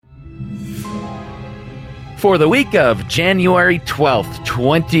For the week of January 12th,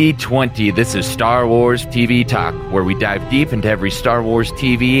 2020, this is Star Wars TV Talk, where we dive deep into every Star Wars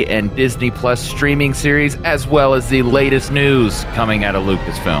TV and Disney Plus streaming series, as well as the latest news coming out of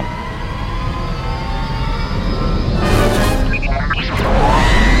Lucasfilm.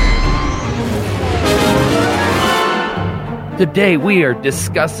 Today we are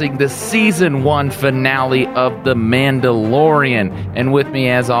discussing the Season 1 finale of The Mandalorian. And with me,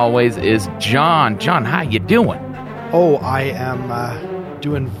 as always, is John. John, how you doing? Oh, I am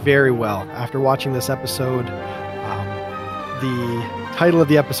doing very well. After watching this episode, the title of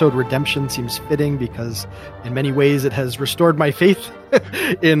the episode, Redemption, seems fitting because in many ways it has restored my faith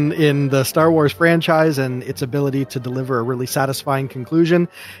in the Star Wars franchise and its ability to deliver a really satisfying conclusion.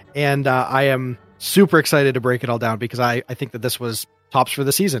 And I am super excited to break it all down because I think that this was tops for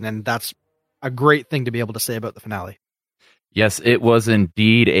the season, and that's a great thing to be able to say about the finale. Yes, it was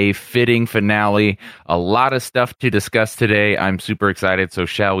indeed a fitting finale. A lot of stuff to discuss today. I'm super excited, so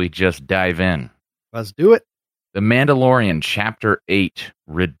shall we just dive in? Let's do it. The Mandalorian, Chapter 8,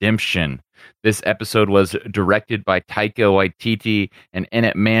 Redemption. This episode was directed by Taika Waititi, and in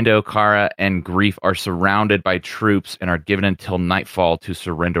it, Mando, Cara, and Greef are surrounded by troops and are given until nightfall to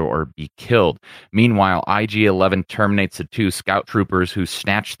surrender or be killed. Meanwhile, IG-11 terminates the two scout troopers who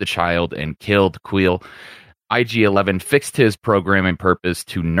snatched the child and killed Kuiil. IG-11 fixed his programming purpose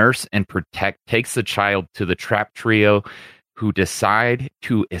to nurse and protect, takes the child to the trap trio, who decide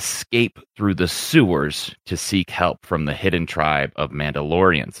to escape through the sewers to seek help from the hidden tribe of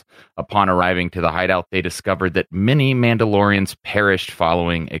Mandalorians. Upon arriving to the hideout, they discovered that many Mandalorians perished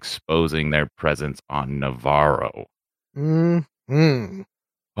following exposing their presence on Navarro. Mm-hmm.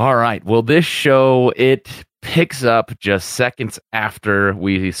 All right. Well, this show, it picks up just seconds after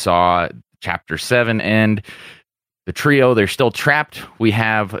we saw Chapter 7 end. The trio, they're still trapped. We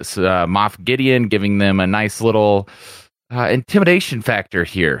have Moff Gideon giving them a nice little intimidation factor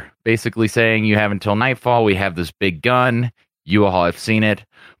here, basically saying you have until nightfall. We have this big gun. You all have seen it.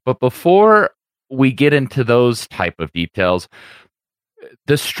 But before we get into those type of details,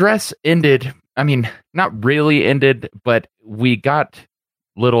 the stress ended. I mean, not really ended, but we got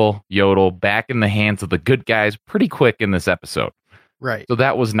little Yodel back in the hands of the good guys pretty quick in this episode. Right. So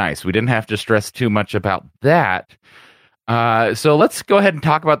that was nice. We didn't have to stress too much about that. So let's go ahead and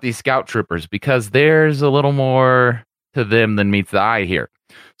talk about these scout troopers, because there's a little more to them than meets the eye here.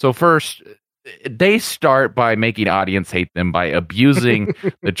 So first, they start by making audience hate them by abusing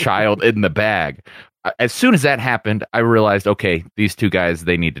the child in the bag. As soon as that happened, I realized, okay, these two guys,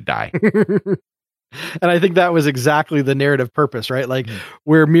 they need to die. And I think that was exactly the narrative purpose, right? Like,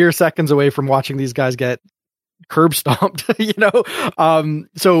 we're mere seconds away from watching these guys get curb stomped,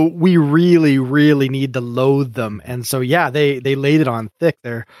 so we really, really need to loathe them. And so, yeah, they laid it on thick.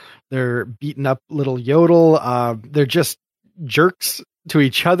 They're beating up little Yodel. They're just jerks to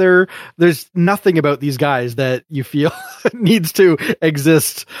each other. There's nothing about these guys that you feel needs to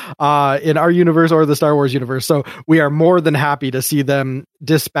exist in our universe or the Star Wars universe. So we are more than happy to see them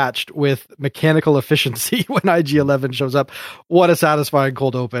dispatched with mechanical efficiency when IG-11 shows up. What a satisfying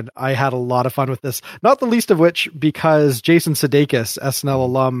cold open. I had a lot of fun with this, not the least of which because Jason Sudeikis, SNL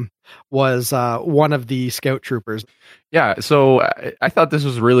alum, was one of the scout troopers. Yeah, so I thought this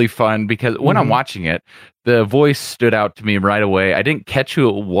was really fun because when I'm watching it, the voice stood out to me right away. I didn't catch who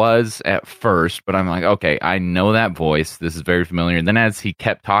it was at first, but I'm like, okay, I know that voice. This is very familiar. And then as he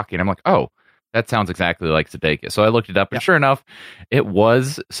kept talking, I'm like, oh, that sounds exactly like Sudeikis. So I looked it up, and sure enough, it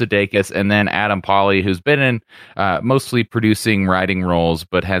was Sudeikis. And then Adam Pally, who's been in mostly producing writing roles,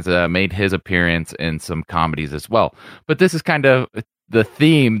 but has made his appearance in some comedies as well. But this is kind of the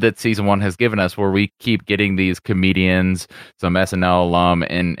theme that season 1 has given us, where we keep getting these comedians, some SNL alum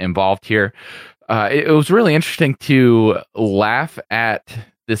involved here. It was really interesting to laugh at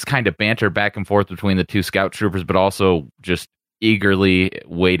this kind of banter back and forth between the two scout troopers, but also just eagerly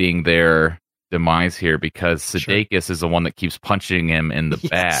waiting their demise here, because Sudeikis is the one that keeps punching him in the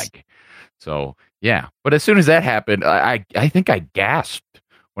bag. So, yeah. But as soon as that happened, I think I gasped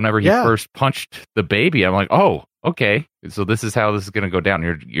whenever he first punched the baby. I'm like, oh, okay, so this is how this is going to go down.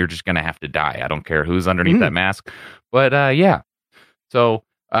 You're just going to have to die. I don't care who's underneath that mask. But yeah. So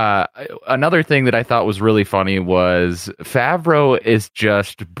another thing that I thought was really funny was Favreau is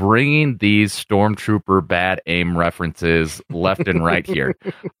just bringing these Stormtrooper bad aim references left and right here.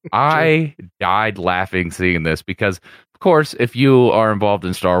 I died laughing seeing this because, of course, if you are involved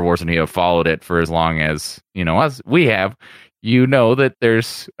in Star Wars and you have followed it for as long as, as we have, you know that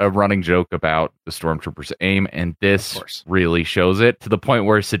there's a running joke about the Stormtroopers' aim, and this really shows it to the point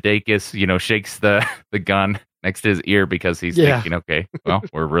where Sudeikis, shakes the gun next to his ear because he's thinking, okay, well,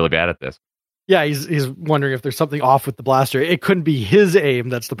 we're really bad at this. Yeah, he's wondering if there's something off with the blaster. It couldn't be his aim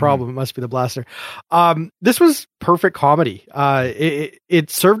that's the problem. It must be the blaster. This was perfect comedy. It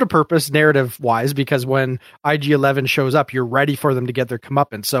served a purpose narrative-wise because when IG-11 shows up, you're ready for them to get their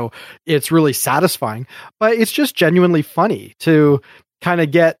comeuppance. So it's really satisfying. But it's just genuinely funny to kind of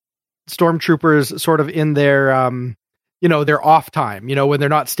get stormtroopers sort of in their their off time, when they're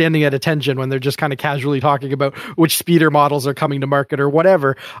not standing at attention, when they're just kind of casually talking about which speeder models are coming to market or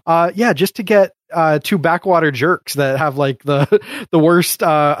whatever. Just to get two backwater jerks that have like the worst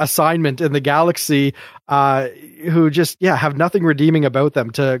assignment in the galaxy, who just have nothing redeeming about them,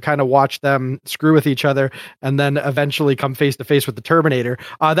 to kind of watch them screw with each other and then eventually come face to face with the Terminator.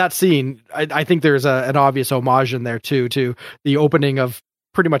 That scene, I think there's an obvious homage in there too, to the opening of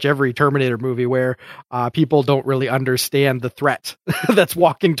pretty much every Terminator movie, where people don't really understand the threat that's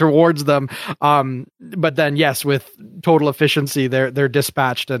walking towards them. But then, yes, with total efficiency, they're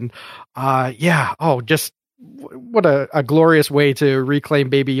dispatched, and just what a glorious way to reclaim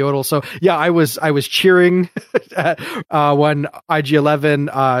Baby Yodel. So yeah, I was cheering when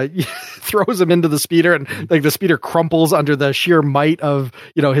IG-11 throws him into the speeder, and like the speeder crumples under the sheer might of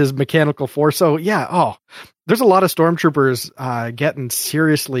his mechanical force. So yeah, there's a lot of stormtroopers getting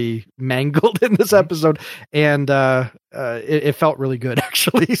seriously mangled in this episode, and it felt really good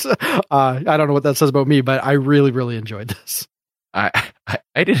actually. So, I don't know what that says about me, but I really, really enjoyed this.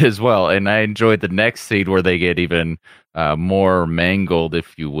 I did as well, and I enjoyed the next scene where they get even more mangled,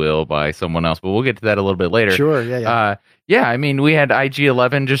 if you will, by someone else. But we'll get to that a little bit later. Sure, yeah. I mean, we had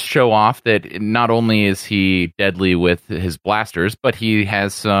IG-11 just show off that not only is he deadly with his blasters, but he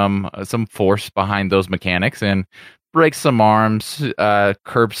has some force behind those mechanics and breaks some arms,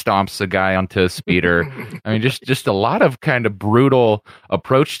 curb stomps a guy onto a speeder. I mean, just a lot of kind of brutal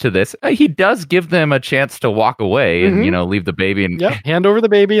approach to this. He does give them a chance to walk away and, leave the baby. And hand over the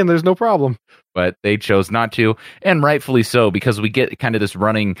baby and there's no problem. But they chose not to, and rightfully so, because we get kind of this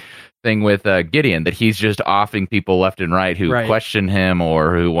running thing with Gideon, that he's just offing people left and right who question him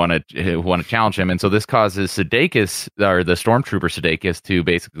or who want to challenge him, and so this causes Sudeikis, or the stormtrooper Sudeikis, to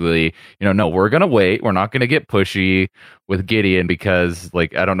basically, no, we're gonna wait, we're not gonna get pushy with Gideon, because,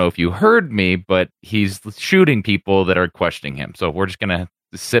 like, I don't know if you heard me, but he's shooting people that are questioning him, so we're just gonna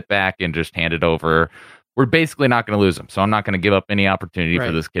sit back and just hand it over. We're basically not going to lose him, so I'm not going to give up any opportunity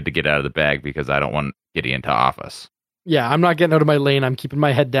for this kid to get out of the bag, because I don't want Gideon to off us. Yeah, I'm not getting out of my lane. I'm keeping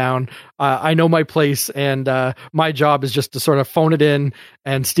my head down. I know my place, and my job is just to sort of phone it in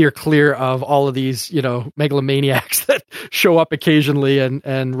and steer clear of all of these, megalomaniacs that show up occasionally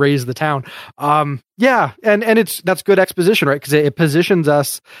and raise the town. And that's good exposition, right? Because it positions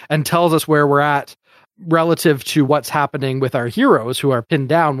us and tells us where we're at relative to what's happening with our heroes who are pinned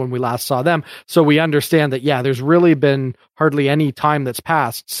down when we last saw them. So we understand that, there's really been hardly any time that's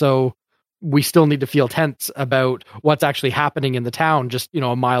passed. So we still need to feel tense about what's actually happening in the town, just,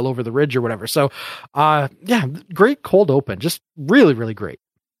 a mile over the ridge or whatever. So, great cold open. Just really, really great.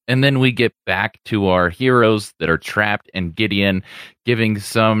 And then we get back to our heroes that are trapped, and Gideon giving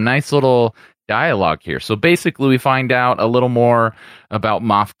some nice little dialogue here. So basically we find out a little more about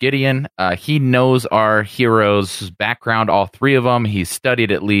Moff Gideon. He knows our heroes' background, all three of them. He's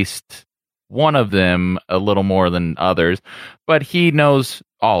studied at least one of them a little more than others, but he knows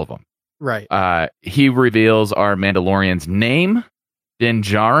all of them. Right. He reveals our Mandalorian's name, Din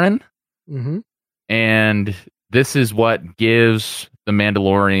Djarin. Mm-hmm. And this is what gives the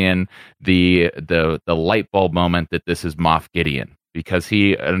Mandalorian the light bulb moment that this is Moff Gideon, because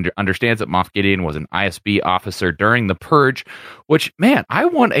he understands that Moff Gideon was an ISB officer during the Purge, which, man, I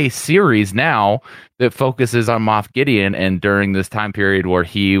want a series now that focuses on Moff Gideon and during this time period where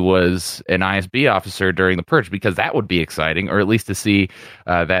he was an ISB officer during the Purge, because that would be exciting, or at least to see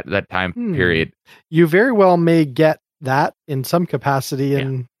that time period. You very well may get that in some capacity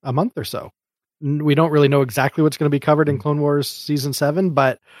in a month or so. We don't really know exactly what's going to be covered in Clone Wars Season 7,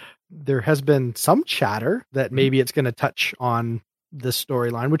 but there has been some chatter that maybe it's going to touch on this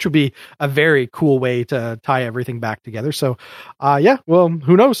storyline, which would be a very cool way to tie everything back together. So, well,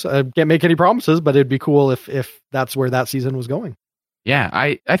 who knows? I can't make any promises, but it'd be cool if that's where that season was going. Yeah,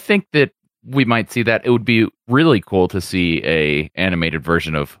 I think that we might see that. It would be really cool to see a animated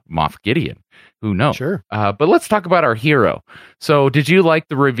version of Moff Gideon. Who knows? Sure. But let's talk about our hero. So did you like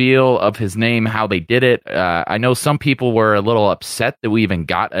the reveal of his name, how they did it? I know some people were a little upset that we even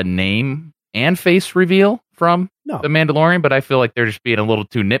got a name and face reveal from the Mandalorian, but I feel like they're just being a little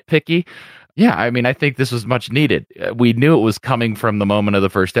too nitpicky. Yeah, I mean, I think this was much needed. We knew it was coming from the moment of the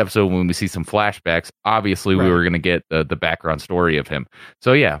first episode when we see some flashbacks. Obviously, we were going to get the background story of him.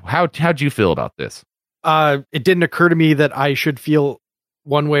 So yeah, how'd you feel about this? It didn't occur to me that I should feel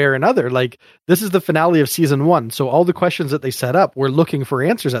one way or another. Like, this is the finale of season 1. So all the questions that they set up, we're looking for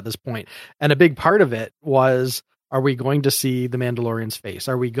answers at this point. And a big part of it was, are we going to see the Mandalorian's face?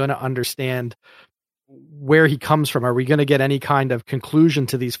 Are we going to understand where he comes from? Are we going to get any kind of conclusion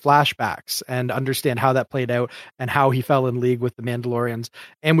to these flashbacks and understand how that played out and how he fell in league with the Mandalorians?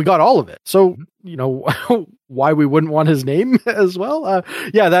 And we got all of it. So, why we wouldn't want his name as well?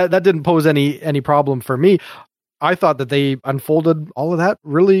 That didn't pose any problem for me. I thought that they unfolded all of that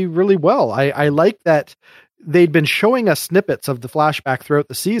really, really well. I like that they'd been showing us snippets of the flashback throughout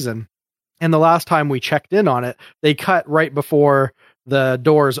the season. And the last time we checked in on it, they cut right before the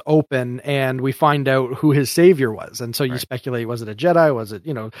doors open and we find out who his savior was. And so you speculate, was it a Jedi? Was it,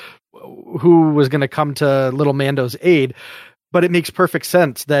 who was going to come to little Mando's aid? But it makes perfect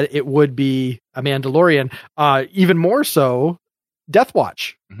sense that it would be a Mandalorian, even more so Death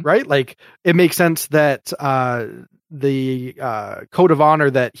Watch, right? Like, it makes sense that the code of honor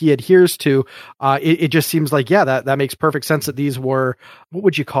that he adheres to, it just seems like, that makes perfect sense that these were, what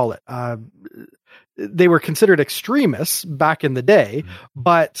would you call it? They were considered extremists back in the day,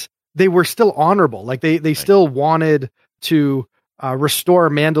 but they were still honorable. Like, they still wanted to restore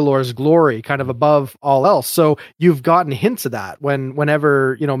Mandalore's glory kind of above all else. So you've gotten hints of that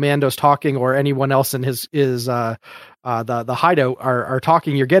whenever, Mando's talking or anyone else in his the hideout are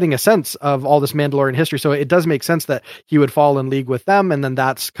talking, you're getting a sense of all this Mandalorian history. So it does make sense that he would fall in league with them. And then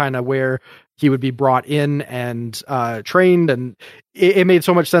that's kind of where he would be brought in and trained. And it made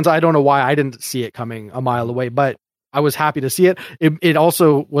so much sense. I don't know why I didn't see it coming a mile away, but I was happy to see it. It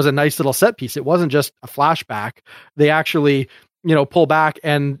also was a nice little set piece. It wasn't just a flashback. They actually, pull back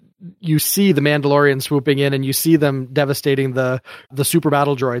and you see the Mandalorian swooping in and you see them devastating the super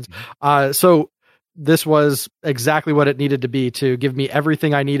battle droids. So this was exactly what it needed to be to give me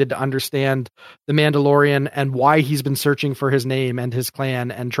everything I needed to understand the Mandalorian and why he's been searching for his name and his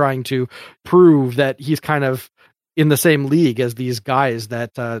clan and trying to prove that he's kind of in the same league as these guys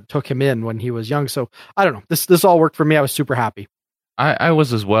that took him in when he was young. So I don't know. This all worked for me. I was super happy. I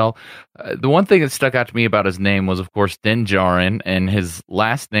was as well. The one thing that stuck out to me about his name was, of course, Din Djarin, and his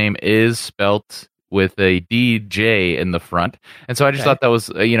last name is spelt with a DJ in the front. And so I just thought that was,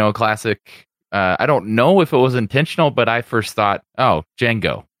 a classic. I don't know if it was intentional, but I first thought, oh,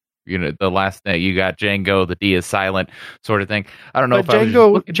 Jango. The last name, you got Jango, the D is silent, sort of thing. I don't know but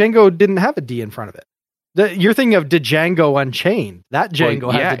if Jango didn't have a D in front of it. You're thinking of Django Unchained. That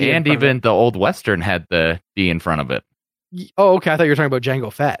Jango had the D and even the old Western had the D in front of it. Oh, okay. I thought you were talking about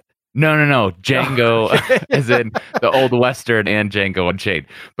Jango Fett. No. Django, as in the old Western and Django Unchained.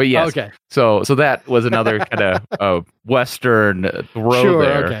 But yes, okay. So that was another kind of Western throw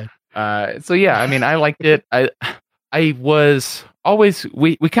there. Okay. So yeah, I mean, I liked it. I was always,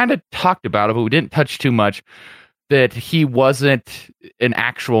 we kind of talked about it, but we didn't touch too much, that he wasn't an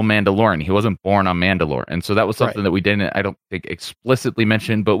actual Mandalorian. He wasn't born on Mandalore. And so that was something that we didn't, I don't think, explicitly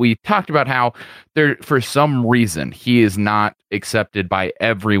mention, but we talked about how there, for some reason, he is not accepted by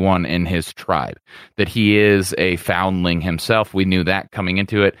everyone in his tribe, that he is a foundling himself. We knew that coming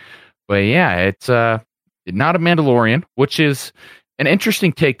into it. But yeah, it's not a Mandalorian, which is an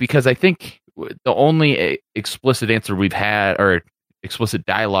interesting take, because I think the only explicit answer we've had, or explicit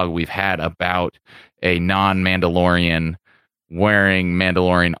dialogue we've had about a non-Mandalorian wearing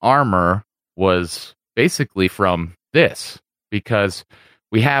Mandalorian armor, was basically from this, because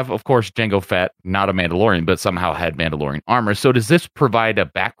we have, of course, Jango Fett, not a Mandalorian, but somehow had Mandalorian armor. So does this provide a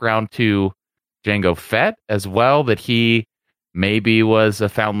background to Jango Fett as well, that he maybe was a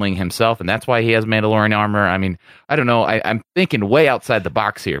foundling himself, and that's why he has Mandalorian armor? I mean, I don't know. I'm thinking way outside the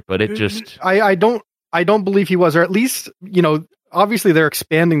box here, but it just... I don't believe he was, or at least, obviously they're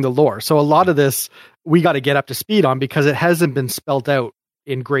expanding the lore. So a lot of this we got to get up to speed on, because it hasn't been spelt out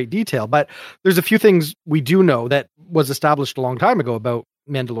in great detail. But there's a few things we do know that was established a long time ago about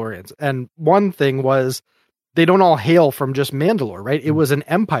Mandalorians. And one thing was, they don't all hail from just Mandalore, right? It was an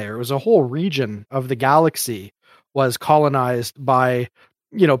empire. It was a whole region of the galaxy was colonized by,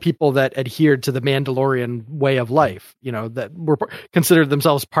 people that adhered to the Mandalorian way of life, that were considered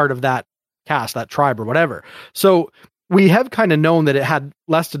themselves part of that caste, that tribe, or whatever. So we have kind of known that it had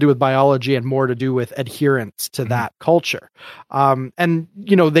less to do with biology and more to do with adherence to that culture. And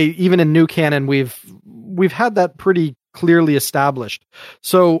they, even in new canon, we've had that pretty clearly established.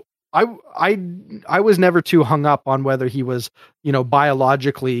 So I was never too hung up on whether he was,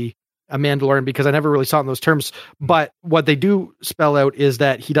 biologically a Mandalorian, because I never really saw it in those terms. But what they do spell out is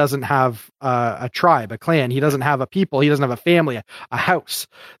that he doesn't have a tribe, a clan. He doesn't have a people. He doesn't have a family, a house.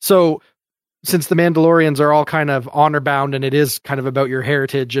 So since the Mandalorians are all kind of honor bound, and it is kind of about your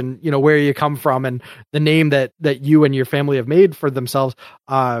heritage and, you know, where you come from and the name that you and your family have made for themselves,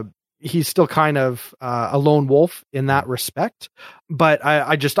 he's still kind of a lone wolf in that respect. But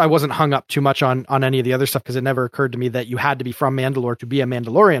I wasn't hung up too much on any of the other stuff, because it never occurred to me that you had to be from Mandalore to be a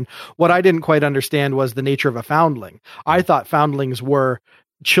Mandalorian. What I didn't quite understand was the nature of a foundling. I thought foundlings were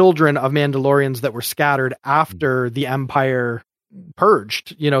children of Mandalorians that were scattered after the Empire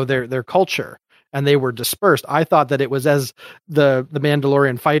purged, you know, their culture, and they were dispersed. I thought that it was as the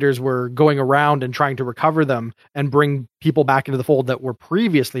Mandalorian fighters were going around and trying to recover them and bring people back into the fold that were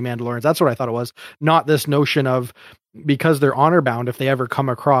previously Mandalorians. That's what I thought it was, not this notion of, because they're honor bound, if they ever come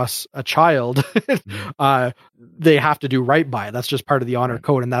across a child, they have to do right by it. That's just part of the honor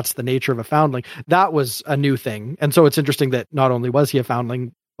code, and that's the nature of a foundling. That was a new thing. And so it's interesting that not only was he a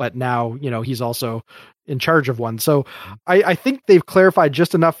foundling, but now, you know, he's also in charge of one. So I think they've clarified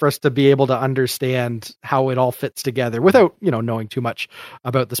just enough for us to be able to understand how it all fits together without, you know, knowing too much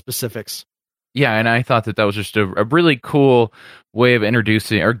about the specifics. Yeah, and I thought that was just a really cool way of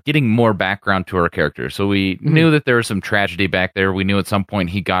introducing or getting more background to our character. So we knew that there was some tragedy back there. We knew at some point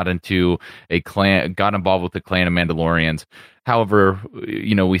he got into got involved with the clan of Mandalorians. However,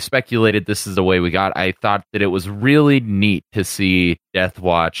 you know, we speculated this is the way we got. I thought that it was really neat to see Death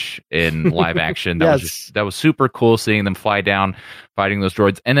Watch in live action. That was super cool, seeing them fly down, fighting those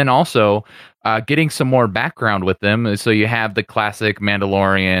droids, and then also getting some more background with them. So you have the classic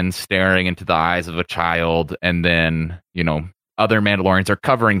Mandalorian staring into the eyes of a child, and then, you know, other Mandalorians are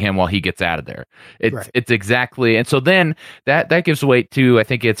covering him while he gets out of there. It's exactly, and so then that gives way to, I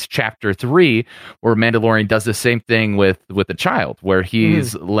think it's chapter 3, where Mandalorian does the same thing with a child, where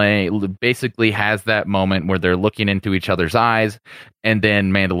he's basically has that moment where they're looking into each other's eyes, and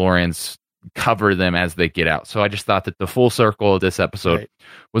then Mandalorians cover them as they get out. So I just thought that the full circle of this episode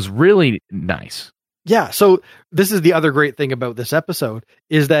was really nice. Yeah. So this is the other great thing about this episode,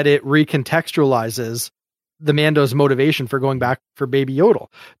 is that it recontextualizes the Mando's motivation for going back for Baby Yoda,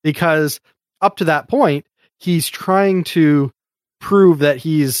 because up to that point, he's trying to prove that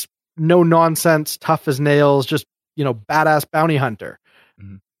he's no nonsense, tough as nails, just, you know, badass bounty hunter,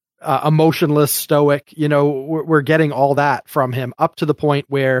 emotionless, stoic. You know, we're getting all that from him up to the point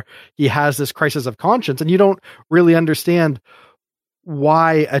where he has this crisis of conscience, and you don't really understand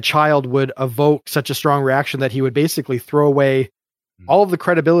why a child would evoke such a strong reaction that he would basically throw away all of the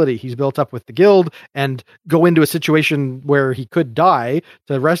credibility he's built up with the guild and go into a situation where he could die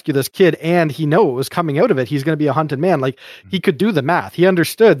to rescue this kid. And he knows coming out of it, he's going to be a hunted man. Like, he could do the math. He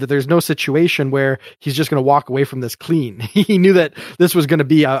understood that there's no situation where he's just going to walk away from this clean. He knew that this was going to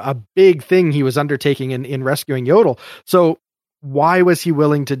be a big thing he was undertaking in rescuing Yoda. So why was he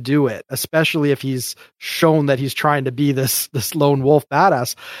willing to do it? Especially if he's shown that he's trying to be this lone wolf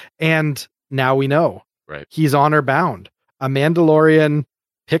badass. And now we know, he's honor bound. A Mandalorian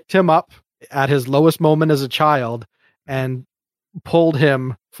picked him up at his lowest moment as a child and pulled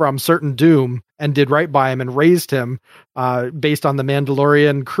him from certain doom and did right by him and raised him based on the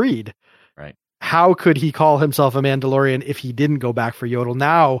Mandalorian creed. Right. How could he call himself a Mandalorian if he didn't go back for Yoda?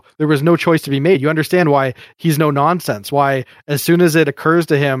 Now there was no choice to be made. You understand why he's no nonsense, why as soon as it occurs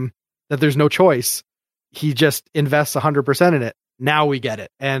to him that there's no choice, he just invests 100% in it. Now we get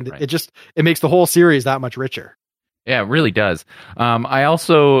it. And it makes the whole series that much richer. Yeah, it really does. I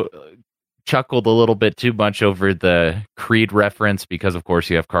also chuckled a little bit too much over the Creed reference, because of course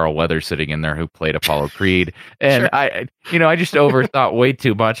you have Carl Weathers sitting in there who played Apollo Creed. And I just overthought way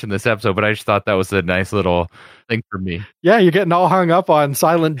too much in this episode, but I just thought that was a nice little thing for me. Yeah, you're getting all hung up on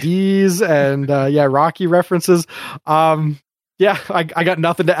Silent D's and Rocky references. I got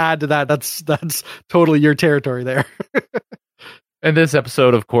nothing to add to that. That's totally your territory there. And this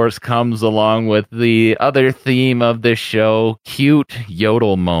episode, of course, comes along with the other theme of this show, cute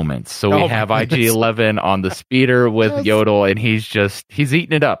Yodel moments. So we have IG-11 on the speeder with Yodel, and he's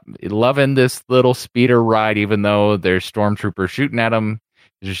eating it up. Loving this little speeder ride, even though there's stormtroopers shooting at him.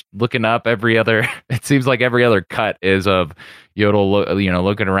 He's just looking up it seems like every other cut is of Yodel,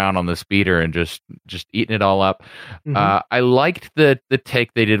 looking around on the speeder and just eating it all up. I liked the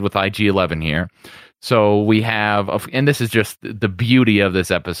take they did with IG-11 here. So we have, and this is just the beauty of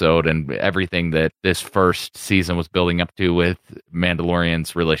this episode and everything that this first season was building up to with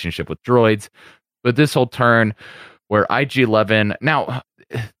Mandalorian's relationship with droids. But this whole turn where IG-11, now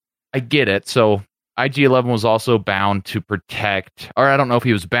I get it. So IG-11 was also bound to protect, or I don't know if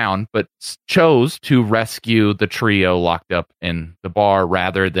he was bound, but chose to rescue the trio locked up in the bar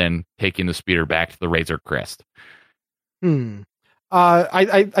rather than taking the speeder back to the Razor Crest.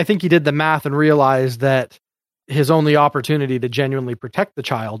 I think he did the math and realized that his only opportunity to genuinely protect the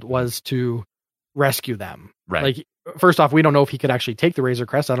child was to rescue them. Right. Like, first off, we don't know if he could actually take the Razor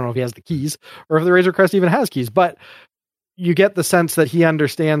Crest. I don't know if he has the keys or if the Razor Crest even has keys, but you get the sense that he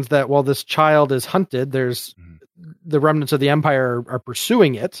understands that while this child is hunted, there's the remnants of the Empire are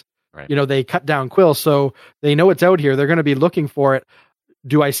pursuing it. Right. You know, they cut down Quill, so they know it's out here. They're going to be looking for it.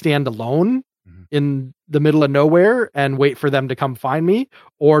 Do I stand alone in the middle of nowhere and wait for them to come find me?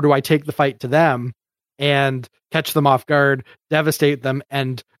 Or do I take the fight to them and catch them off guard, devastate them,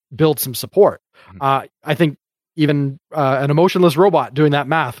 and build some support? I think even an emotionless robot doing that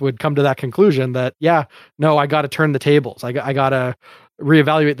math would come to that conclusion that, yeah, no, I got to turn the tables. I got to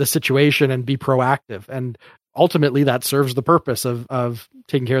reevaluate the situation and be proactive. And ultimately that serves the purpose of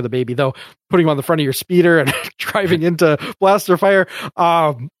taking care of the baby, though putting him on the front of your speeder and driving into blaster fire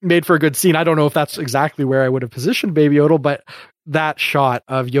made for a good scene. I don't know if that's exactly where I would have positioned Baby Yodel, but that shot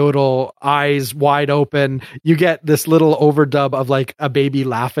of Yodel, eyes wide open, you get this little overdub of like a baby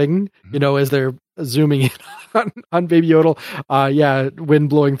laughing, you know, as they're zooming in on Baby Yodel. Wind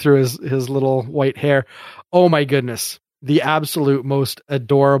blowing through his little white hair. Oh my goodness. The absolute most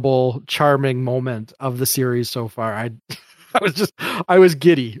adorable, charming moment of the series so far. I was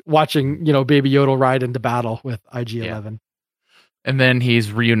giddy watching, you know, Baby Yodel ride into battle with IG-11. And then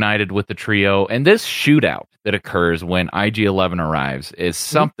he's reunited with the trio. And this shootout that occurs when IG-11 arrives is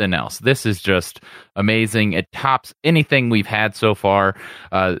something else. This is just amazing. It tops anything we've had so far.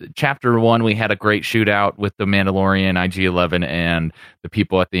 Chapter 1, we had a great shootout with the Mandalorian, IG-11, and the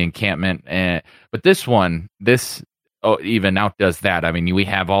people at the encampment. But this one, even outdoes that. I mean, we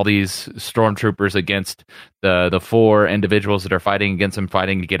have all these stormtroopers against the 4 individuals that are fighting against them,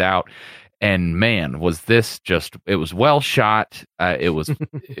 fighting to get out. And man, was this just, it was well shot. It was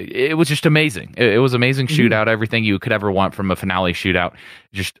just amazing. It was amazing shootout. Everything you could ever want from a finale shootout.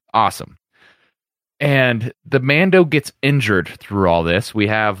 Just awesome. And the Mando gets injured through all this. We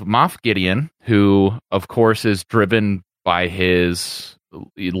have Moff Gideon, who of course is driven by his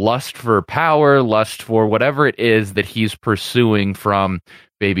lust for power, lust for whatever it is that he's pursuing from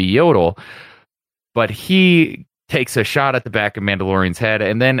Baby Yodel. But he takes a shot at the back of Mandalorian's head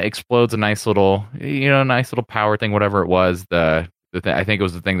and then explodes a nice little power thing, whatever it was. I think it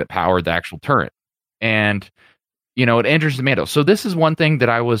was the thing that powered the actual turret. And, you know, it injures the Mando. So this is one thing that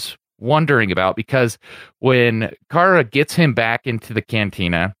I was wondering about, because when Cara gets him back into the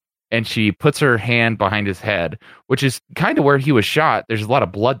cantina and she puts her hand behind his head, which is kind of where he was shot, there's a lot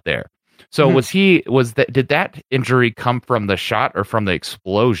of blood there. So did that injury come from the shot or from the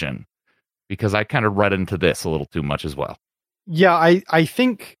explosion? Because I kind of read into this a little too much as well. Yeah, I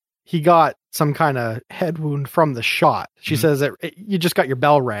think he got some kind of head wound from the shot. She says that you just got your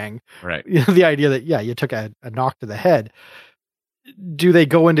bell rang. Right. The idea that, you took a knock to the head. Do they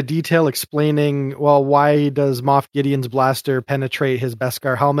go into detail explaining, well, why does Moff Gideon's blaster penetrate his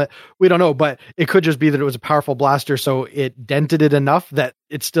Beskar helmet? We don't know, but it could just be that it was a powerful blaster, so it dented it enough that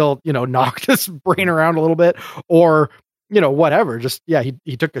it still, knocked his brain around a little bit, or whatever. Just,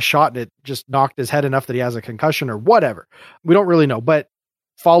 he took a shot and it just knocked his head enough that he has a concussion or whatever. We don't really know. But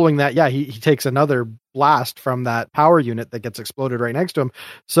following that, he takes another blast from that power unit that gets exploded right next to him.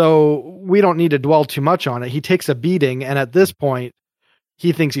 So we don't need to dwell too much on it. He takes a beating. And at this point,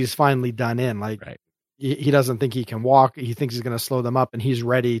 he thinks he's finally done in. Like, he doesn't think he can walk. He thinks he's going to slow them up, and he's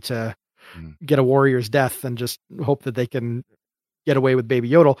ready to get a warrior's death and just hope that they can get away with Baby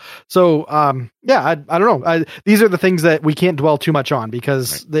Yodel. So, I don't know. These are the things that we can't dwell too much on,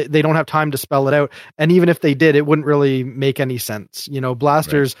 because they don't have time to spell it out. And even if they did, it wouldn't really make any sense.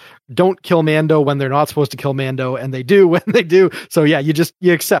 Blasters don't kill Mando when they're not supposed to kill Mando, and they do when they do. So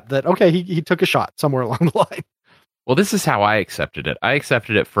you accept that. Okay. He took a shot somewhere along the line. Well, this is how I accepted it. I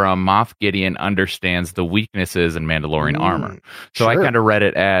accepted it from Moff Gideon understands the weaknesses in Mandalorian armor. So I kind of read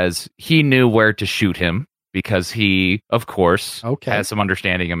it as he knew where to shoot him, because he, of course, has some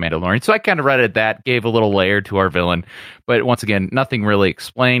understanding of Mandalorian. So I kind of read it that, gave a little layer to our villain. But once again, nothing really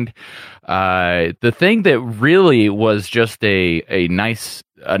explained. The thing that really was just a nice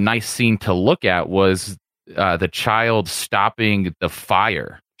scene to look at was the child stopping the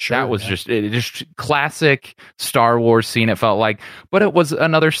fire. That was just classic Star Wars scene, it felt like. But it was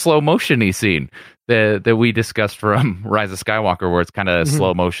another slow motion-y scene that we discussed from Rise of Skywalker, where it's kind of a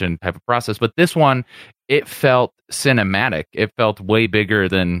slow motion type of process. But this one, it felt cinematic. It felt way bigger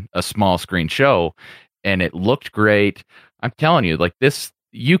than a small screen show, and it looked great. I'm telling you, like this,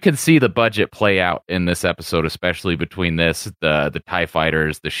 you can see the budget play out in this episode, especially between this, the TIE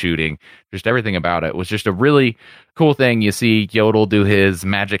fighters, the shooting, just everything about it was just a really cool thing. You see Yodel do his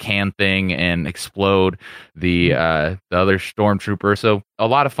magic hand thing and explode the other stormtrooper. So a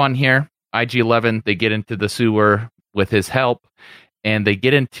lot of fun here. IG-11, they get into the sewer with his help, and they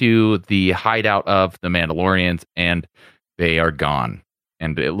get into the hideout of the Mandalorians, and they are gone.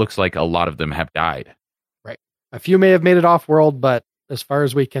 And it looks like a lot of them have died. Right. A few may have made it off world, but as far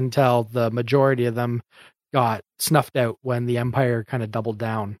as we can tell, the majority of them got snuffed out when the Empire kind of doubled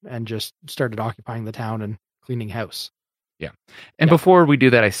down and just started occupying the town and cleaning house. Yeah. And before we do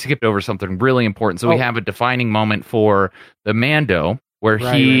that, I skipped over something really important. So we have a defining moment for the Mando where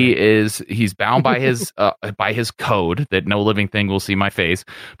he's bound by his code that no living thing will see my face,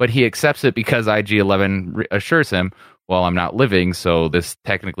 but he accepts it because IG-11 assures him, well, I'm not living, so this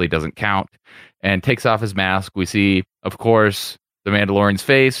technically doesn't count, and takes off his mask. We see, of course, the Mandalorian's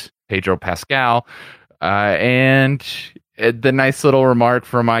face, Pedro Pascal, and the nice little remark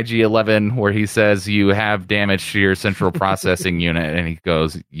from IG-11 where he says, you have damage to your central processing unit, and he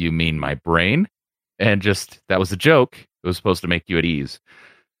goes, you mean my brain? And just, that was a joke. It was supposed to make you at ease.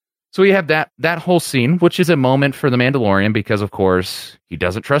 So we have that whole scene, which is a moment for the Mandalorian because, of course, he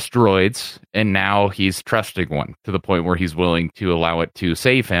doesn't trust droids, and now he's trusting one to the point where he's willing to allow it to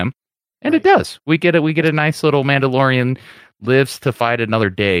save him. And it does. We get a nice little Mandalorian lives to fight another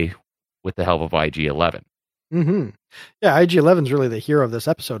day with the help of IG-11. Mm-hmm. Yeah, IG-11 is really the hero of this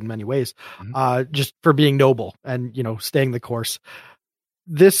episode in many ways, just for being noble and, staying the course.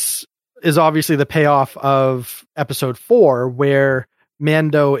 This is obviously the payoff of episode 4, where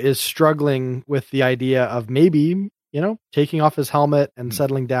Mando is struggling with the idea of maybe, taking off his helmet and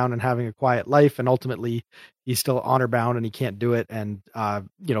settling down and having a quiet life. And ultimately he's still honor bound and he can't do it. And,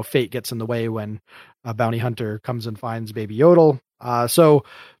 fate gets in the way when a bounty hunter comes and finds Baby Yoda. So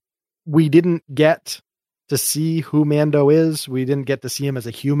we didn't get to see who Mando is. We didn't get to see him as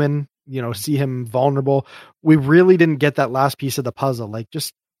a human, see him vulnerable. We really didn't get that last piece of the puzzle.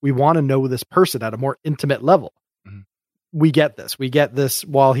 We want to know this person at a more intimate level. Mm-hmm. We get this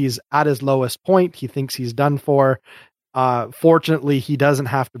while he's at his lowest point. He thinks he's done for. Fortunately, he doesn't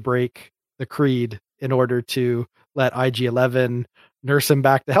have to break the creed in order to let IG-11 nurse him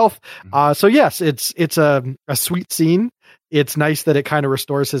back to health. So yes, it's a sweet scene. It's nice that it kind of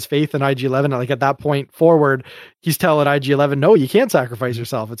restores his faith in IG-11. Like at that point forward, he's telling IG-11, no, you can't sacrifice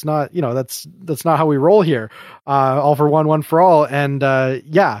yourself. It's not, that's not how we roll here. All for one, one for all. And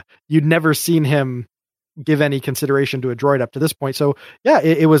you'd never seen him give any consideration to a droid up to this point. So yeah,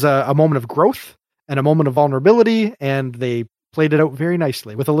 it was a moment of growth and a moment of vulnerability, and they played it out very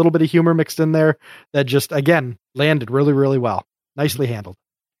nicely with a little bit of humor mixed in there that just, again, landed really, really well. Nicely handled.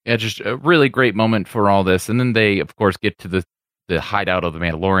 Yeah, just a really great moment for all this. And then they, of course, get to the hideout of the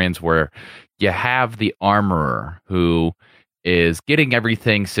Mandalorians where you have the armorer who is getting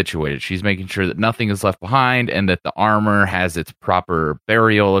everything situated. She's making sure that nothing is left behind and that the armor has its proper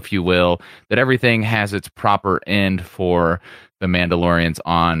burial, if you will, that everything has its proper end for the Mandalorians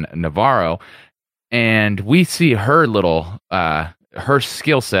on Navarro. And we see her little her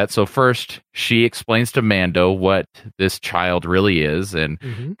skill set. So first she explains to Mando what this child really is and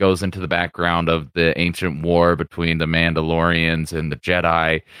goes into the background of the ancient war between the Mandalorians and the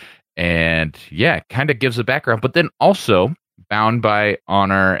Jedi. And kind of gives a background, but then also bound by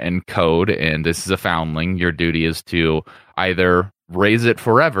honor and code. And this is a foundling. Your duty is to either raise it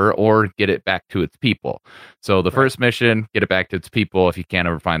forever or get it back to its people. So the first mission, get it back to its people. If you can't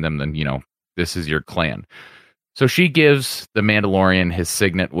ever find them, then, this is your clan. So she gives the Mandalorian his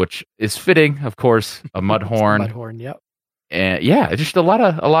signet, which is fitting, of course, a mudhorn. Mudhorn, yep. And just a lot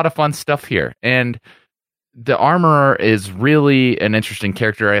of fun stuff here. And the armorer is really an interesting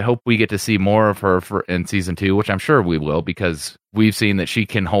character. I hope we get to see more of her in season 2, which I'm sure we will, because we've seen that she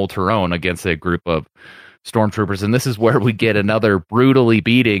can hold her own against a group of stormtroopers. And this is where we get another brutally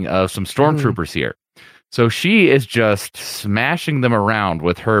beating of some stormtroopers here. So she is just smashing them around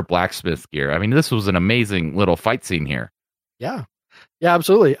with her blacksmith gear. I mean, this was an amazing little fight scene here. Yeah. Yeah,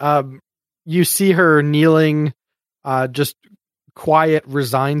 absolutely. You see her kneeling, just quiet,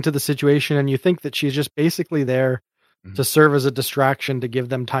 resigned to the situation. And you think that she's just basically there to serve as a distraction, to give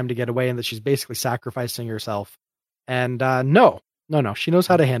them time to get away, and that she's basically sacrificing herself. And no, she knows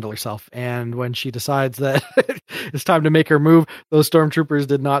how to handle herself. And when she decides that it's time to make her move, those stormtroopers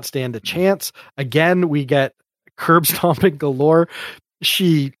did not stand a chance. Again, we get curb stomping galore.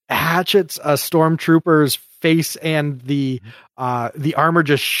 She hatchets a stormtrooper's face, and the armor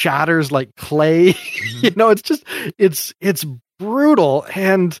just shatters like clay. It's brutal.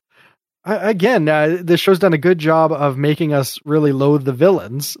 And again, this show's done a good job of making us really loathe the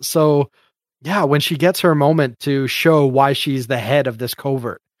villains. So yeah, when she gets her moment to show why she's the head of this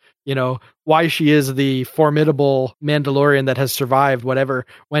covert, why she is the formidable Mandalorian that has survived whatever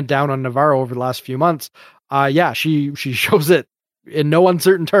went down on Navarro over the last few months. She shows it in no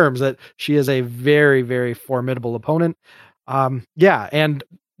uncertain terms that she is a very, very formidable opponent. Yeah, and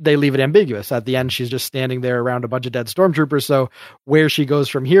they leave it ambiguous. At the end, she's just standing there around a bunch of dead stormtroopers. So where she goes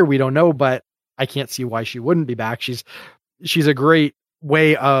from here, we don't know, but I can't see why she wouldn't be back. She's a great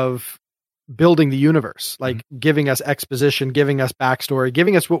way of building the universe, like giving us exposition, giving us backstory,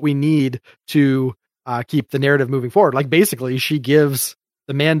 giving us what we need to keep the narrative moving forward. Like basically she gives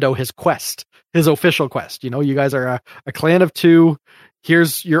the Mando his quest, his official quest. You guys are a clan of 2.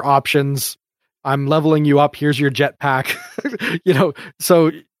 Here's your options. I'm leveling you up. Here's your jetpack.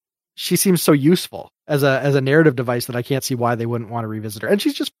 So she seems so useful as a narrative device that I can't see why they wouldn't want to revisit her. And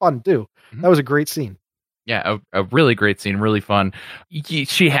she's just fun too. That was a great scene. Yeah, a really great scene, really fun.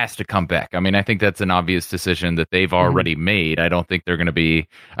 She has to come back. I mean, I think that's an obvious decision that they've already made. I don't think they're going to be.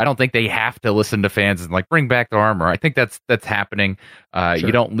 I don't think they have to listen to fans and like bring back the armor. I think that's happening. Sure.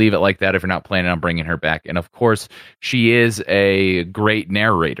 You don't leave it like that if you're not planning on bringing her back. And of course, she is a great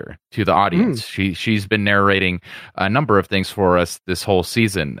narrator to the audience. She's been narrating a number of things for us this whole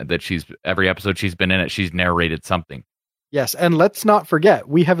season. That every episode she's been in it, she's narrated something. Yes, and let's not forget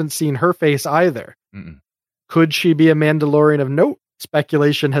we haven't seen her face either. Could she be a Mandalorian of note?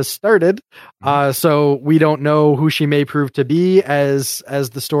 Speculation has started. So we don't know who she may prove to be as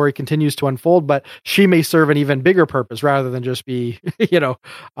the story continues to unfold, but she may serve an even bigger purpose rather than just be,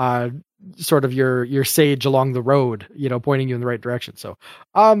 sort of your sage along the road, pointing you in the right direction. So,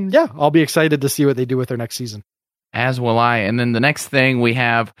 I'll be excited to see what they do with her next season. As will I. And then the next thing we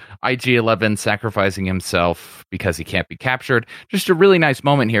have IG-11 sacrificing himself because he can't be captured. Just a really nice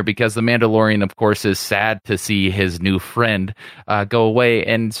moment here because the Mandalorian, of course, is sad to see his new friend go away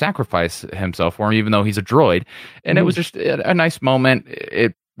and sacrifice himself for him, even though he's a droid. And it was just a nice moment.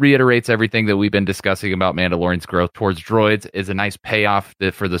 It reiterates everything that we've been discussing about Mandalorian's growth towards droids. Is a nice payoff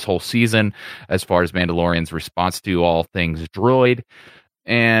for this whole season as far as Mandalorian's response to all things droid.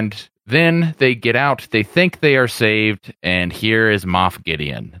 And then they get out, they think they are saved, and here is Moff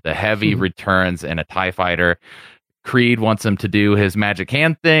Gideon. The Heavy returns in a TIE fighter. Creed wants him to do his magic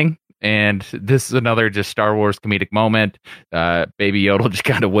hand thing, and this is another just Star Wars comedic moment. Baby Yoda just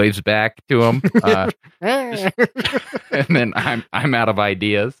kind of waves back to him. And then I'm out of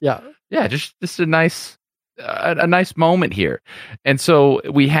ideas. Yeah, just a nice moment here. And so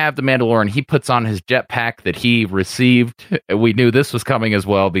we have the Mandalorian. He puts on his jetpack that he received. We knew this was coming as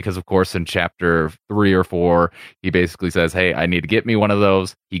well because, of course, in chapter 3 or 4, he basically says, hey, I need to get me one of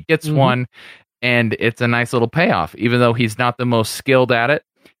those. He gets one, and it's a nice little payoff. Even though he's not the most skilled at it,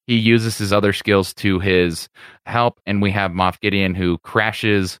 he uses his other skills to his help. And we have Moff Gideon, who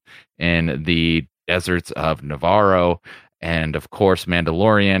crashes in the deserts of Navarro. And, of course,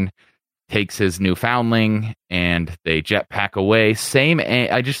 Mandalorian takes his new foundling and they jetpack away.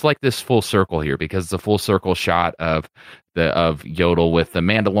 I just like this full circle here because it's a full circle shot of Yodel with the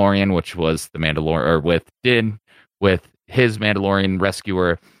Mandalorian, which was the Mandalorian, or with Din with his Mandalorian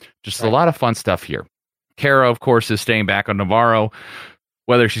rescuer. Just a lot of fun stuff here. Cara, of course, is staying back on Navarro.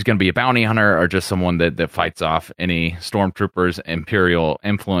 Whether she's going to be a bounty hunter or just someone that fights off any stormtroopers, Imperial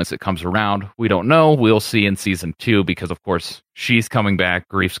influence that comes around, we don't know. We'll see in season 2 because, of course, she's coming back.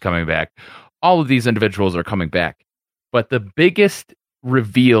 Greef's coming back. All of these individuals are coming back. But the biggest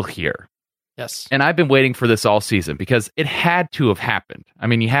reveal here, yes, and I've been waiting for this all season because it had to have happened. I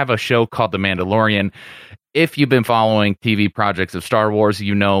mean, you have a show called The Mandalorian. If you've been following TV projects of Star Wars,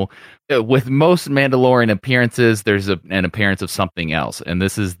 you know with most Mandalorian appearances, there's an appearance of something else. And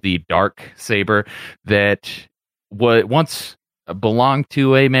this is the dark saber that once belonged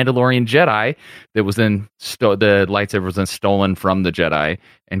to a Mandalorian Jedi that was then the lightsaber was then stolen from the Jedi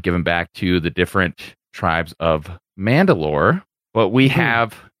and given back to the different tribes of Mandalore. But we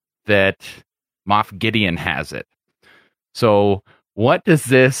have that Moff Gideon has it. So what does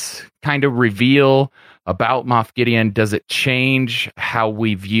this kind of reveal about Moff Gideon? Does it change how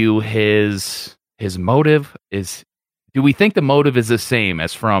we view his motive? Do we think the motive is the same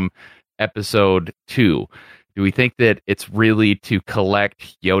as from episode 2? Do we think that it's really to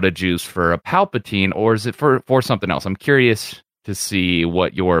collect Yoda juice for a Palpatine, or is it for something else? I'm curious to see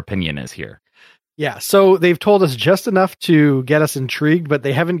what your opinion is here. Yeah, so they've told us just enough to get us intrigued, but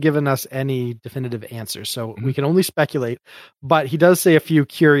they haven't given us any definitive answers. So we can only speculate. But he does say a few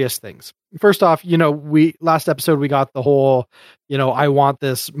curious things. First off, last episode we got the whole, I want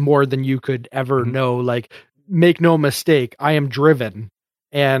this more than you could ever know. Like, make no mistake, I am driven,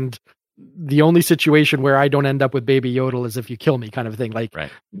 and the only situation where I don't end up with Baby Yoda is if you kill me, kind of thing. Like,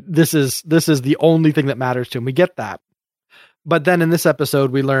 this is the only thing that matters to him. We get that. But then in this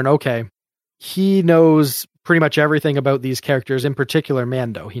episode, we learn, okay, he knows pretty much everything about these characters, in particular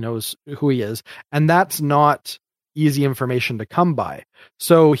Mando. He knows who he is, and that's not easy information to come by.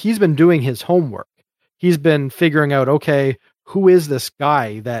 So he's been doing his homework. he's been figuring out, okay, who is this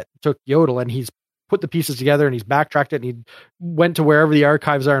guy that took Yodel? And he's put the pieces together and he's backtracked it and he went to wherever the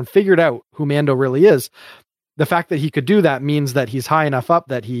archives are and figured out who Mando really is. The fact that he could do that means that he's high enough up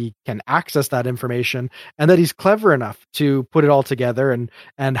that he can access that information and that he's clever enough to put it all together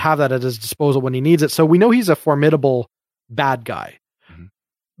and have that at his disposal when he needs it. So we know he's a formidable bad guy,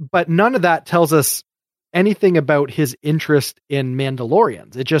 but none of that tells us anything about his interest in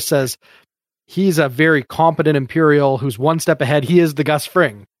Mandalorians. It just says he's a very competent Imperial who's one step ahead. He is the Gus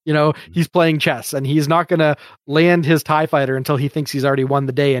Fring. He's playing chess and he's not going to land his TIE fighter until he thinks he's already won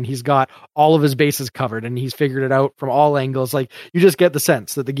the day and he's got all of his bases covered and he's figured it out from all angles. Like, you just get the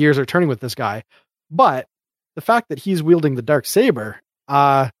sense that the gears are turning with this guy. But the fact that he's wielding the Darksaber,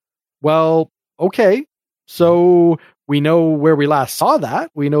 well, okay. So we know where we last saw that.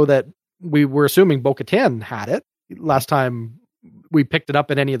 We know that we were assuming Bo-Katan had it last time we picked it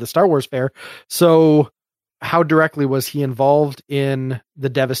up at any of the Star Wars fair. So how directly was he involved in the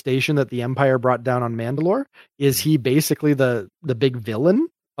devastation that the Empire brought down on Mandalore? Is he basically the big villain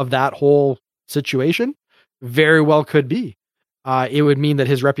of that whole situation? Very well could be. It would mean that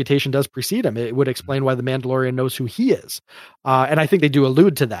his reputation does precede him. It would explain why the Mandalorian knows who he is. And I think they do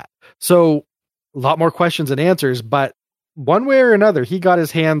allude to that. So a lot more questions than answers, but one way or another, he got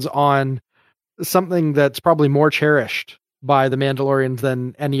his hands on something that's probably more cherished by the Mandalorians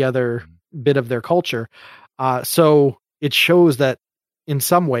than any other bit of their culture. So it shows that in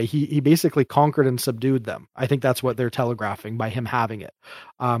some way he basically conquered and subdued them. I think that's what they're telegraphing by him having it.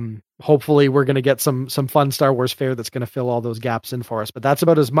 Hopefully we're going to get some fun Star Wars fare that's going to fill all those gaps in for us, but that's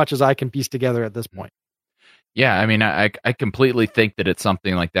about as much as I can piece together at this point. Yeah, I mean, I completely think that it's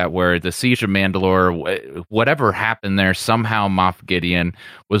something like that where the Siege of Mandalore, whatever happened there, somehow Moff Gideon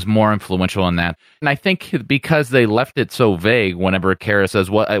was more influential in that. And I think because they left it so vague whenever Kara says,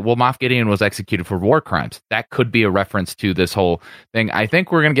 well, Moff Gideon was executed for war crimes, that could be a reference to this whole thing. I think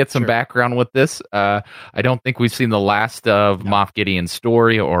we're going to get some background with this. I don't think we've seen the last of Moff Gideon's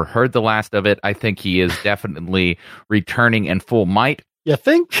story or heard the last of it. I think he is definitely returning in full might. You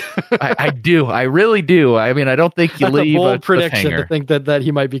think? I do. I really do. I mean, I don't think you leave a bold prediction to think that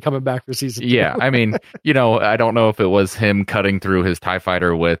he might be coming back for season 2. Yeah, I mean, I don't know if it was him cutting through his TIE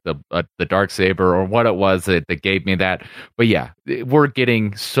fighter with the Darksaber or what it was that gave me that. But yeah, we're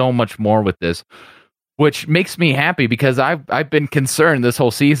getting so much more with this, which makes me happy because I've been concerned this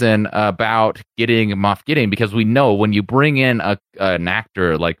whole season about getting Moff Gideon, because we know when you bring in an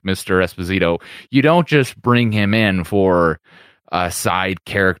actor like Mr. Esposito, you don't just bring him in for a side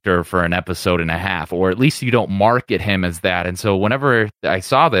character for an episode and a half, or at least you don't market him as that. And so whenever I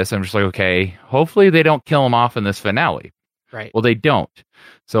saw this, I'm just like, okay, hopefully they don't kill him off in this finale. Right. Well, they don't.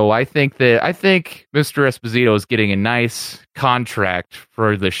 So I think Mr. Esposito is getting a nice contract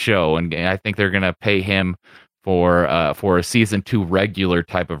for the show, and I think they're going to pay him for a season 2 regular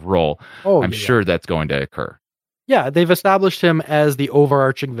type of role. I'm sure that's going to occur. Yeah, they've established him as the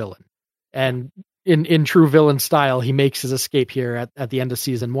overarching villain, and in true villain style, he makes his escape here at the end of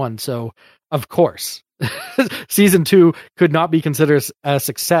season 1. So, of course, season 2 could not be considered a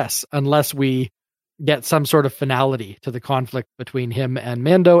success unless we get some sort of finality to the conflict between him and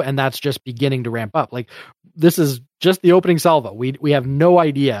Mando, and that's just beginning to ramp up. Like, this is just the opening salvo. We have no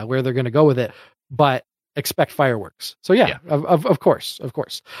idea where they're going to go with it, but expect fireworks. So yeah. Of course.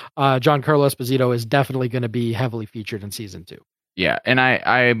 Giancarlo Esposito is definitely going to be heavily featured in season 2. Yeah, and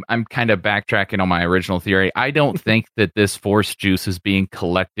I'm kind of backtracking on my original theory. I don't think that this Force juice is being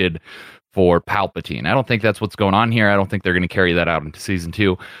collected for Palpatine. I don't think that's what's going on here. I don't think they're going to carry that out into season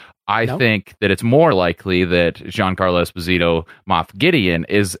 2. I think that it's more likely that Giancarlo Esposito, Moff Gideon,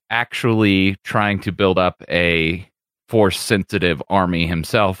 is actually trying to build up a Force-sensitive army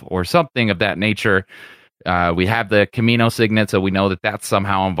himself or something of that nature. We have the Camino signet, so we know that that's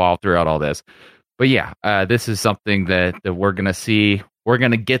somehow involved throughout all this. But yeah, this is something that we're going to see. We're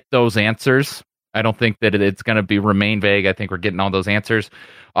going to get those answers. I don't think that it's going to remain vague. I think we're getting all those answers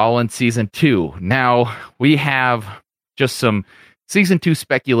all in season 2. Now, we have just some season 2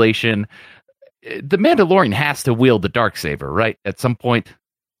 speculation. The Mandalorian has to wield the Darksaber, right? At some point.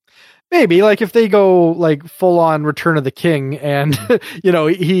 Maybe, like, if they go like full on Return of the King and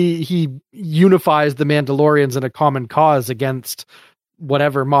he unifies the Mandalorians in a common cause against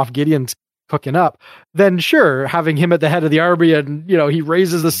whatever Moff Gideon's cooking up, then sure, having him at the head of the army and he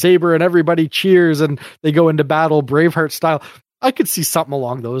raises the saber and everybody cheers and they go into battle Braveheart style. I could see something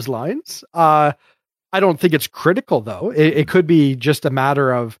along those lines. I don't think it's critical though. It could be just a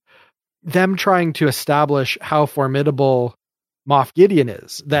matter of them trying to establish how formidable Moff Gideon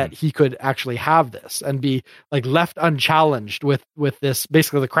is, that he could actually have this and be like left unchallenged with this,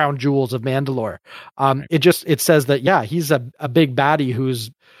 basically the crown jewels of Mandalore. It says that, yeah, he's a big baddie who's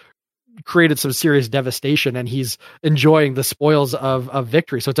created some serious devastation and he's enjoying the spoils of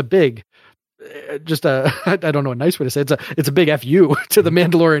victory. So it's a big, I don't know a nice way to say it. It's a big FU to the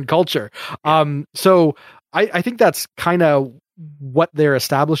Mandalorian culture. So I think that's kind of what they're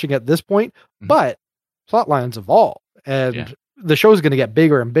establishing at this point, but plot lines evolve and the show is going to get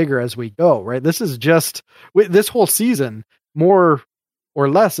bigger and bigger as we go, right? This is just, this whole season, more or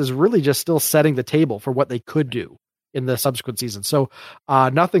less, is really just still setting the table for what they could do in the subsequent season. So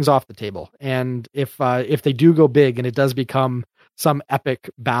nothing's off the table. And if they do go big and it does become some epic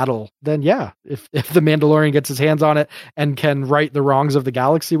battle, then yeah, if the Mandalorian gets his hands on it and can right the wrongs of the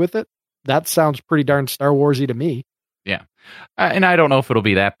galaxy with it, that sounds pretty darn Star Warsy to me. Yeah. And I don't know if it'll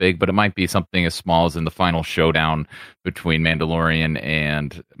be that big, but it might be something as small as in the final showdown between Mandalorian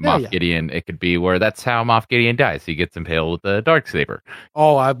and Moff Gideon. It could be where that's how Moff Gideon dies. He gets impaled with the Darksaber.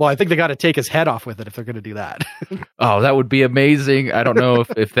 Oh, I think they got to take his head off with it if they're going to do that. Oh, that would be amazing. I don't know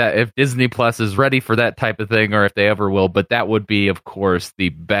if Disney Plus is ready for that type of thing or if they ever will, but that would be, of course, the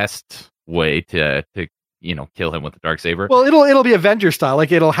best way to kill him with the Darksaber. Well, it'll be Avenger style.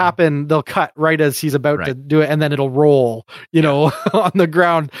 Like it'll happen. They'll cut right as he's about to do it, and then it'll roll, on the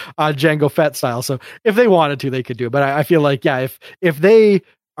ground, Jango Fett style. So if they wanted to, they could do it. But I feel like, yeah, if they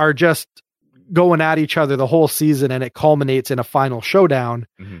are just going at each other the whole season and it culminates in a final showdown,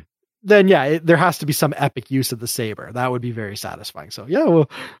 then yeah, there has to be some epic use of the saber. That would be very satisfying. So yeah,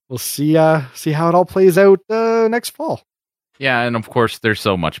 we'll see how it all plays out next fall. Yeah, and of course, there's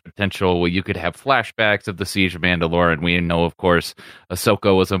so much potential. Well, you could have flashbacks of the Siege of Mandalore, and we know, of course,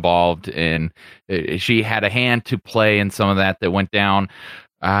 Ahsoka was involved, and she had a hand to play in some of that went down.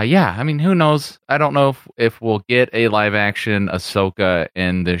 Yeah, I mean, who knows? I don't know if we'll get a live-action Ahsoka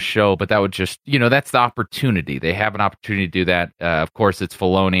in this show, but that would just, that's the opportunity. They have an opportunity to do that. Of course, it's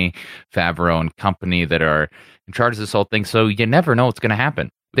Filoni, Favreau, and company that are in charge of this whole thing, so you never know what's going to happen.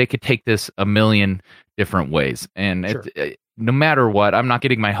 They could take this a million different ways, and sure. No matter what, I'm not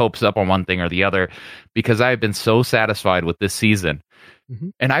getting my hopes up on one thing or the other because I've been so satisfied with this season.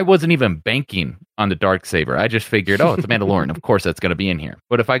 And I wasn't even banking on the Darksaber. I just figured, it's a Mandalorian. Of course, that's going to be in here.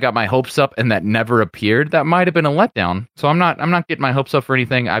 But if I got my hopes up and that never appeared, that might have been a letdown. So I'm not getting my hopes up for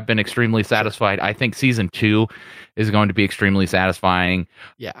anything. I've been extremely satisfied. I think season 2 is going to be extremely satisfying.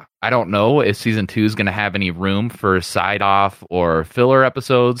 Yeah. I don't know if season 2 is going to have any room for side off or filler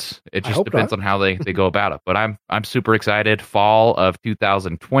episodes. It just depends on how they go about it. But I'm super excited. Fall of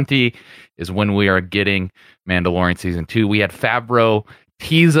 2020 is when we are getting Mandalorian season 2. We had Favreau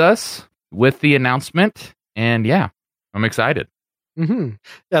tease us with the announcement, and yeah, I'm excited. Yeah,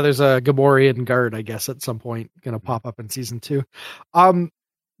 there's a Gamorrean guard, I guess, at some point going to pop up in season 2.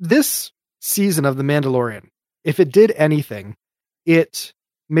 This season of The Mandalorian, if it did anything, it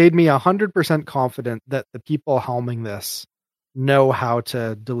made me 100% confident that the people helming this know how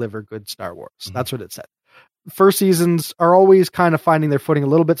to deliver good Star Wars. That's what it said. First seasons are always kind of finding their footing a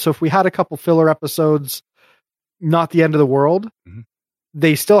little bit. So if we had a couple filler episodes, not the end of the world,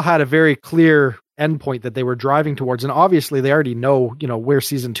 they still had a very clear endpoint that they were driving towards. And obviously they already know, where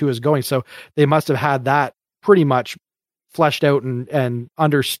season 2 is going. So they must have had that pretty much fleshed out and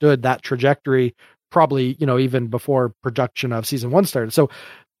understood that trajectory probably, even before production of season 1 started. So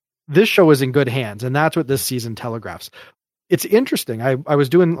this show is in good hands, and that's what this season telegraphs. It's interesting. I was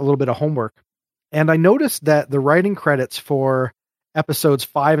doing a little bit of homework, and I noticed that the writing credits for episodes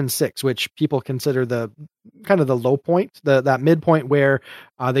 5 and 6, which people consider the kind of the low point, that midpoint where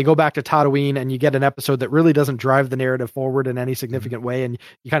they go back to Tatooine and you get an episode that really doesn't drive the narrative forward in any significant way, and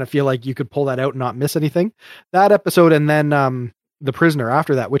you kind of feel like you could pull that out and not miss anything. That episode, and then The Prisoner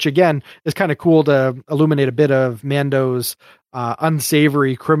after that, which again is kind of cool to illuminate a bit of Mando's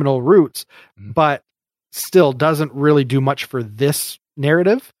unsavory criminal roots, but still doesn't really do much for this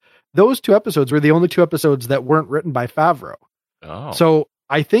narrative. Those 2 episodes were the only 2 episodes that weren't written by Favreau. So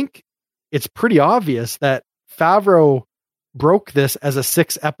I think it's pretty obvious that Favreau broke this as a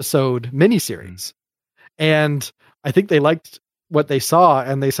 6-episode miniseries. And I think they liked what they saw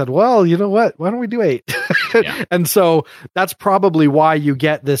and they said, well, you know what, why don't we do 8? And so that's probably why you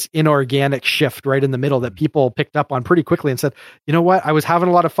get this inorganic shift right in the middle that people picked up on pretty quickly and said, you know what, I was having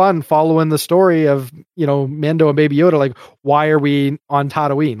a lot of fun following the story of, Mando and Baby Yoda. Like, why are we on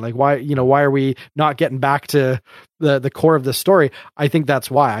Tatooine? Like, why are we not getting back to the core of the story? I think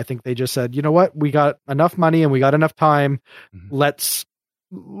that's why. I think they just said, you know what, we got enough money and we got enough time. Let's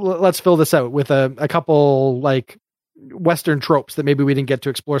fill this out with a couple like Western tropes that maybe we didn't get to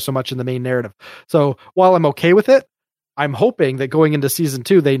explore so much in the main narrative. So while I'm okay with it, I'm hoping that going into season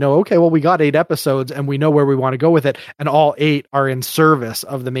 2, they know, okay, well, we got 8 episodes and we know where we want to go with it. And all 8 are in service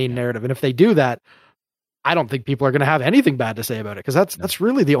of the main narrative. And if they do that, I don't think people are going to have anything bad to say about it. Cause that's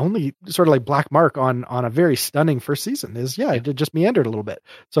really the only sort of like black mark on a very stunning first season is it just meandered a little bit.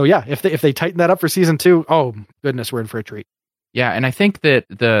 So yeah, if they tighten that up for season 2, oh goodness, we're in for a treat. Yeah. And I think that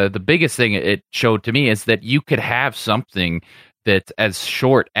the biggest thing it showed to me is that you could have something that's as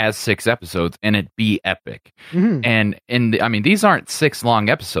short as 6 episodes and it be epic. And I mean, these aren't 6 long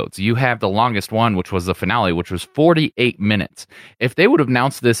episodes. You have the longest one, which was the finale, which was 48 minutes. If they would have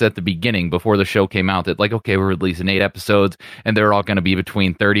announced this at the beginning before the show came out, that like, okay, we're releasing 8 episodes and they're all going to be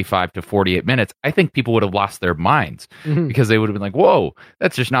between 35 to 48 minutes, I think people would have lost their minds because they would have been like, whoa,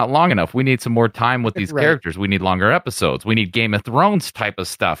 that's just not long enough. We need some more time with these characters. We need longer episodes. We need Game of Thrones type of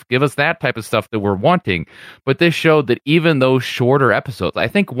stuff. Give us that type of stuff that we're wanting. But this showed that even those shorter episodes, I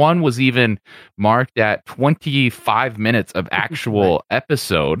think one was even marked at 25 minutes of actual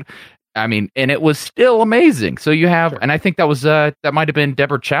episode. I mean, and it was still amazing. So you have, and I think that was that might have been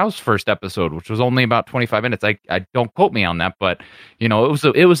Deborah Chow's first episode, which was only about 25 minutes. I don't quote me on that, but you know,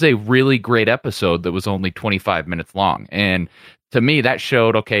 it was a really great episode that was only 25 minutes long. And to me, that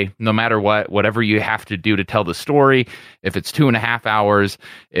showed, okay, no matter whatever you have to do to tell the story, if it's 2.5 hours,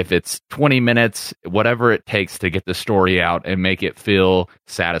 if it's 20 minutes, whatever it takes to get the story out and make it feel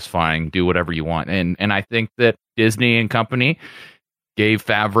satisfying, do whatever you want. And I think that Disney and company gave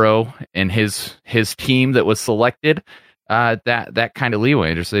Favreau and his team that was selected that kind of leeway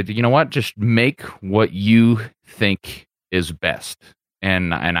and just said, you know what, just make what you think is best.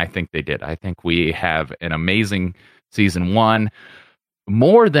 And I think they did. I think we have an amazing season 1,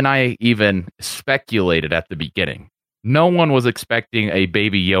 more than I even speculated at the beginning. No one was expecting a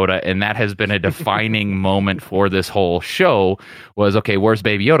Baby Yoda, and that has been a defining moment for this whole show was, okay, where's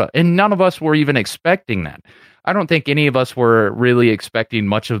Baby Yoda? And none of us were even expecting that. I don't think any of us were really expecting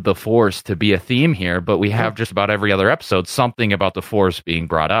much of the Force to be a theme here, but we have just about every other episode something about the Force being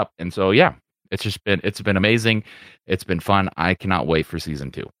brought up. And so, yeah, it's been amazing. It's been fun. I cannot wait for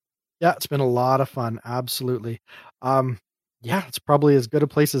season 2. Yeah, it's been a lot of fun. Absolutely. Yeah, it's probably as good a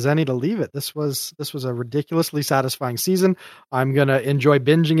place as any to leave it. This was a ridiculously satisfying season. I'm going to enjoy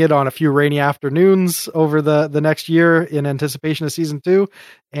binging it on a few rainy afternoons over the next year in anticipation of season 2.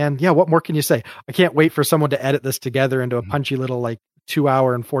 And yeah, what more can you say? I can't wait for someone to edit this together into a punchy little like 2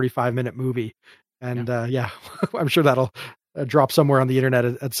 hour and 45-minute movie. And I'm sure that'll drop somewhere on the internet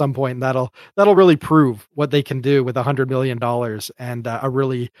at some point. And that'll really prove what they can do with $100 million and a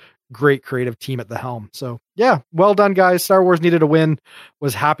really great creative team at the helm. So yeah, well done, guys. Star Wars needed a win.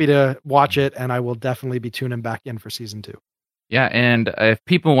 Was happy to watch it, and I will definitely be tuning back in for season 2. Yeah, and if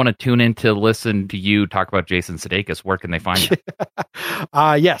people want to tune in to listen to you talk about Jason Sudeikis, where can they find you?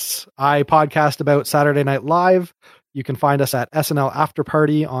 Yes, I podcast about Saturday Night Live. You can find us at SNL After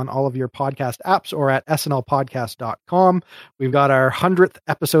Party on all of your podcast apps or at snlpodcast.com. We've got our 100th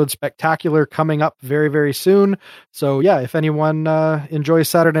episode spectacular coming up very, very soon. So yeah, if anyone enjoys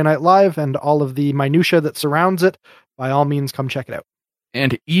Saturday Night Live and all of the minutia that surrounds it, by all means, come check it out.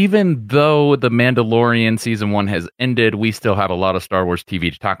 And even though The Mandalorian season 1 has ended, we still have a lot of Star Wars TV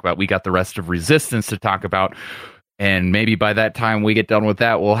to talk about. We got the rest of Resistance to talk about. And maybe by that time we get done with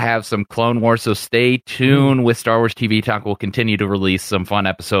that, we'll have some Clone Wars. So stay tuned with Star Wars TV Talk. We'll continue to release some fun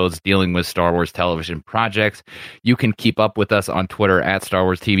episodes dealing with Star Wars television projects. You can keep up with us on Twitter at Star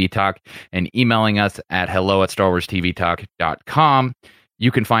Wars TV Talk and emailing us at hello@starwarstvtalk.com.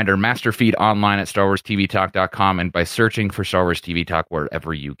 You can find our master feed online at starwarstvtalk.com and by searching for Star Wars TV Talk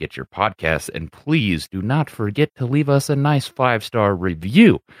wherever you get your podcasts. And please do not forget to leave us a nice 5-star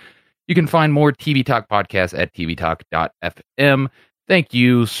review. You can find more TV Talk podcasts at tvtalk.fm. Thank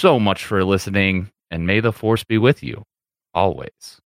you so much for listening, and may the Force be with you always.